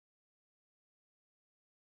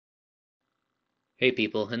Hey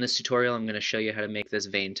people, in this tutorial I'm going to show you how to make this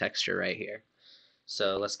vein texture right here.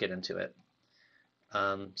 So let's get into it.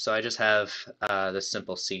 So I just have this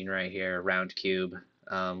simple scene right here, round cube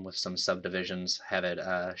with some subdivisions, have it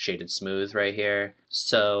shaded smooth right here.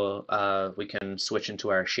 So we can switch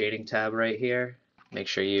into our shading tab right here. Make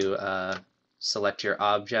sure you select your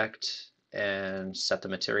object and set the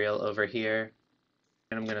material over here.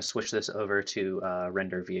 And I'm going to switch this over to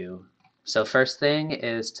render view. So first thing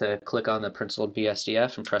is to click on the principled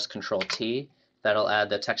BSDF and press Ctrl T. That'll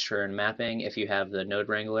add the texture and mapping if you have the Node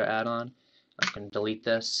Wrangler add-on. I can delete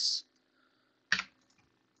this,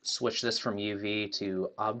 switch this from UV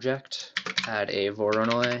to Object, add a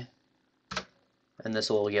Voronoi, and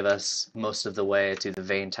this will give us most of the way to the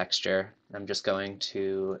vein texture. I'm just going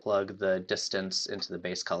to plug the distance into the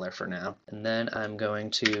base color for now. And then I'm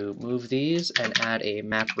going to move these and add a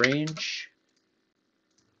map range.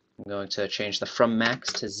 I'm going to change the from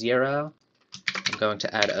max to 0. I'm going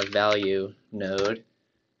to add a value node,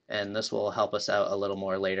 and this will help us out a little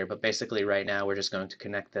more later, but basically right now we're just going to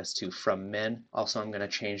connect this to from min. Also I'm going to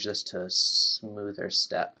change this to smoother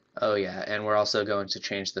step. Oh yeah, and we're also going to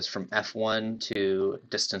change this from F1 to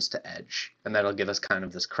distance to edge, and that'll give us kind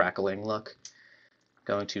of this crackling look.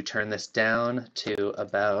 Going to turn this down to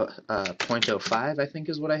about 0.05, I think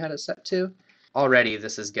is what I had it set to. Already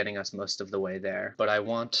this is getting us most of the way there, but I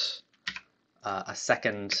want a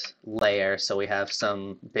second layer so we have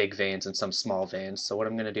some big veins and some small veins. So what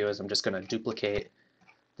I'm going to do is I'm just going to duplicate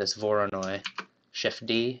this Voronoi, Shift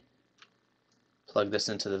D, plug this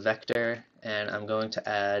into the vector, and I'm going to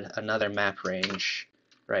add another map range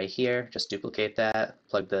right here. Just duplicate that,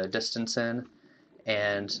 plug the distance in,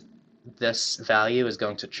 and this value is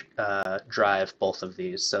going to drive both of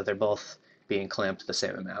these, so they're both being clamped the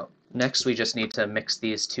same amount. Next we just need to mix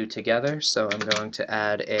these two together, so I'm going to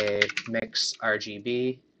add a mix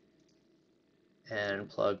RGB and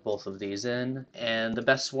plug both of these in. And the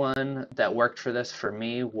best one that worked for this for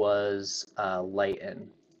me was Lighten,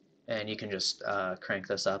 and you can just crank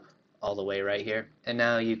this up all the way right here. And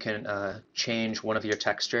now you can change one of your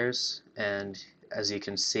textures, and as you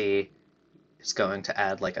can see it's going to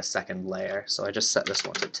add like a second layer. So I just set this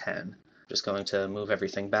one to 10. Just going to move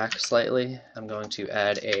everything back slightly. I'm going to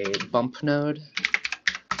add a bump node.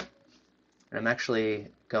 And I'm actually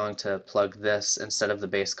going to plug this, instead of the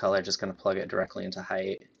base color, just going to plug it directly into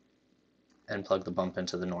height and plug the bump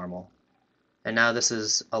into the normal. And now this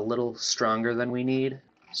is a little stronger than we need,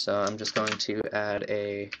 so I'm just going to add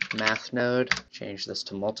a math node, change this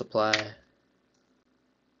to multiply.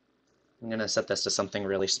 I'm going to set this to something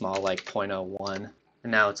really small like 0.01,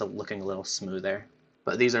 and now it's looking a little smoother.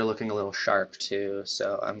 But these are looking a little sharp too,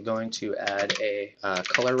 so I'm going to add a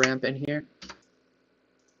color ramp in here.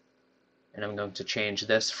 And I'm going to change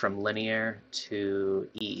this from linear to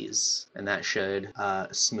ease, and that should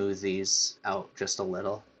smooth these out just a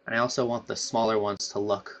little. And I also want the smaller ones to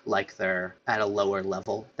look like they're at a lower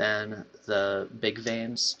level than the big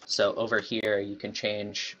veins. So over here you can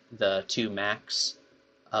change the 2 max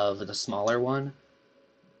of the smaller one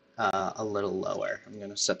a little lower. I'm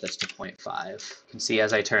going to set this to 0.5. You can see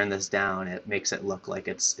as I turn this down it makes it look like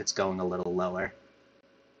it's going a little lower.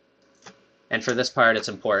 And for this part it's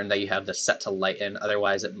important that you have this set to lighten,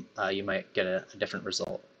 otherwise you might get a different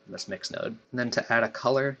result in this mix node. And then to add a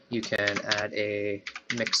color you can add a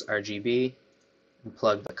mix RGB and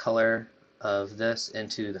plug the color of this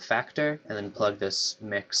into the factor, and then plug this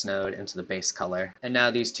mix node into the base color. And now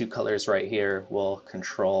these two colors right here will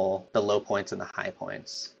control the low points and the high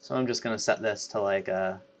points. So I'm just going to set this to like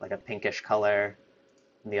a pinkish color,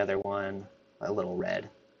 and the other one a little red.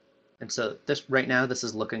 And so this right now this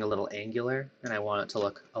is looking a little angular, and I want it to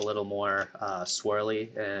look a little more swirly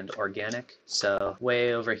and organic. So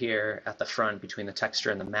way over here at the front between the texture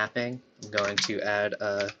and the mapping, I'm going to add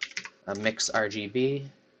a mix RGB.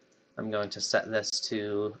 I'm going to set this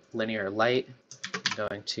to linear light. I'm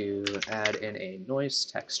going to add in a noise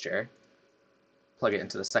texture, plug it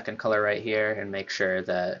into the second color right here, and make sure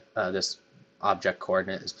that this object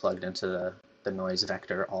coordinate is plugged into the noise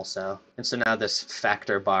vector also. And so now this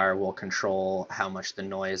factor bar will control how much the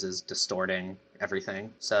noise is distorting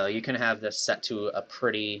everything. So you can have this set to a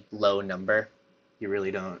pretty low number. You really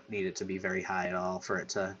don't need it to be very high at all for it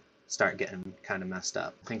to start getting kind of messed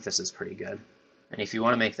up. I think this is pretty good. And if you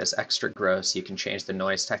want to make this extra gross, you can change the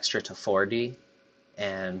noise texture to 4D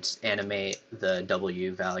and animate the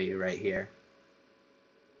W value right here.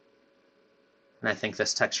 And I think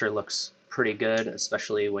this texture looks pretty good,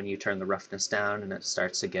 especially when you turn the roughness down and it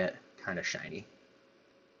starts to get kind of shiny.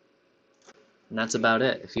 And that's about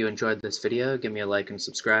it. If you enjoyed this video, give me a like and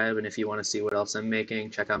subscribe, and if you want to see what else I'm making,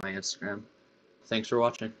 check out my Instagram. Thanks for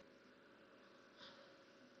watching.